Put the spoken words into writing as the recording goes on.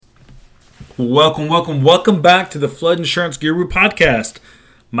Welcome back to the Flood Insurance Guru podcast.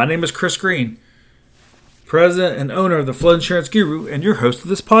 My name is Chris Green, president and owner of the Flood Insurance Guru, and your host of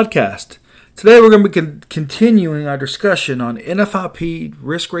this podcast. Today we're going to be continuing our discussion on NFIP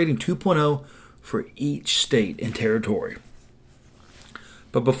Risk Rating 2.0 for each state and territory.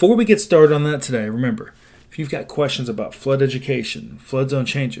 But before we get started on that today, remember, if you've got questions about flood education, flood zone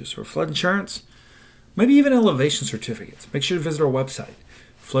changes, or flood insurance, maybe even elevation certificates, make sure to visit our website,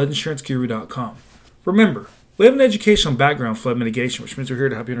 floodinsuranceguru.com. Remember, we have an educational background in flood mitigation, which means we're here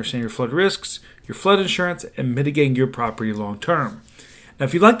to help you understand your flood risks, your flood insurance, and mitigating your property long term. Now,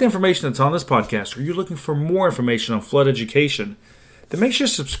 if you like the information that's on this podcast, or you're looking for more information on flood education, then make sure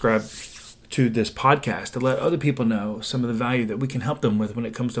to subscribe to this podcast to let other people know some of the value that we can help them with when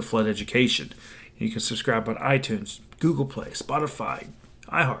it comes to flood education. You can subscribe on iTunes, Google Play, Spotify,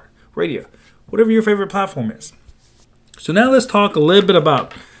 iHeart, Radio, whatever your favorite platform is. So now let's talk a little bit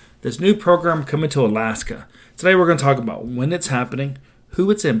about this new program coming to Alaska. Today we're going to talk about when it's happening, who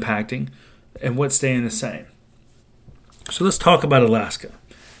it's impacting, and what's staying the same. So let's talk about Alaska.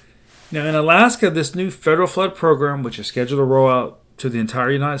 Now in Alaska, this new federal flood program, which is scheduled to roll out to the entire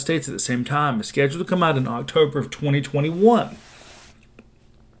United States at the same time, is scheduled to come out in October of 2021.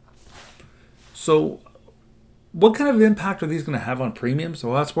 So what kind of impact are these going to have on premiums?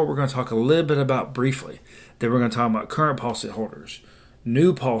 Well, that's what we're going to talk a little bit about briefly. Then we're going to talk about current policyholders,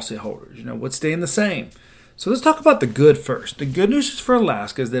 new policyholders, what's staying the same. So let's talk about the good first. The good news for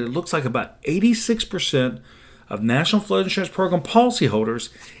Alaska is that it looks like about 86% of National Flood Insurance Program policyholders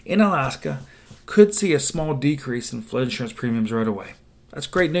in Alaska could see a small decrease in flood insurance premiums right away. That's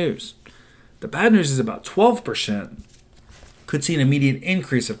great news. The bad news is about 12% could see an immediate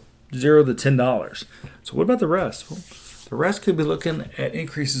increase of $0 to $10. So what about the rest? Well, the rest could be looking at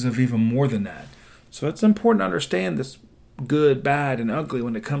increases of even more than that. So it's important to understand this good, bad, and ugly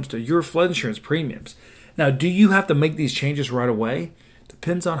when it comes to your flood insurance premiums. Now, do you have to make these changes right away?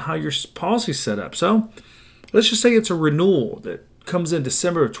 Depends on how your policy is set up. So let's just say it's a renewal that comes in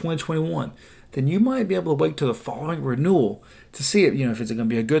December of 2021. Then you might be able to wait till the following renewal to see if it's going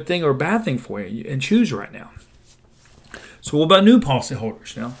to be a good thing or a bad thing for you and choose right now. So what about new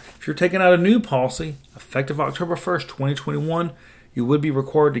policyholders? Now, if you're taking out a new policy, effective October 1st, 2021, you would be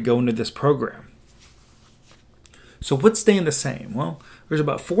required to go into this program. So what's staying the same? Well, there's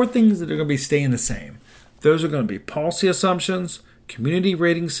about 4 things that are going to be staying the same. Those are going to be policy assumptions, community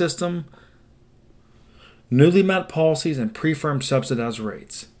rating system, newly mapped policies, and pre-firm subsidized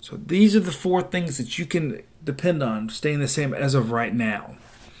rates. So these are the 4 things that you can depend on staying the same as of right now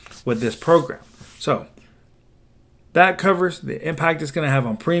with this program. So that covers the impact it's going to have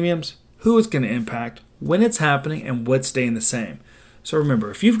on premiums, who it's going to impact, when it's happening, and what's staying the same. So remember,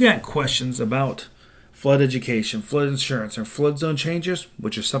 if you've got questions about flood education, flood insurance, or flood zone changes,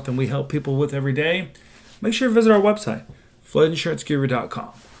 which is something we help people with every day, make sure to visit our website,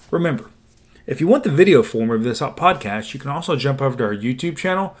 floodinsuranceguru.com. Remember, if you want the video form of this podcast, you can also jump over to our YouTube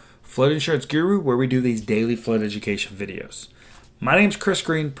channel, Flood Insurance Guru, where we do these daily flood education videos. My name is Chris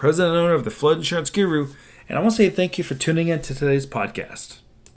Green, president and owner of the Flood Insurance Guru, and I want to say thank you for tuning in to today's podcast.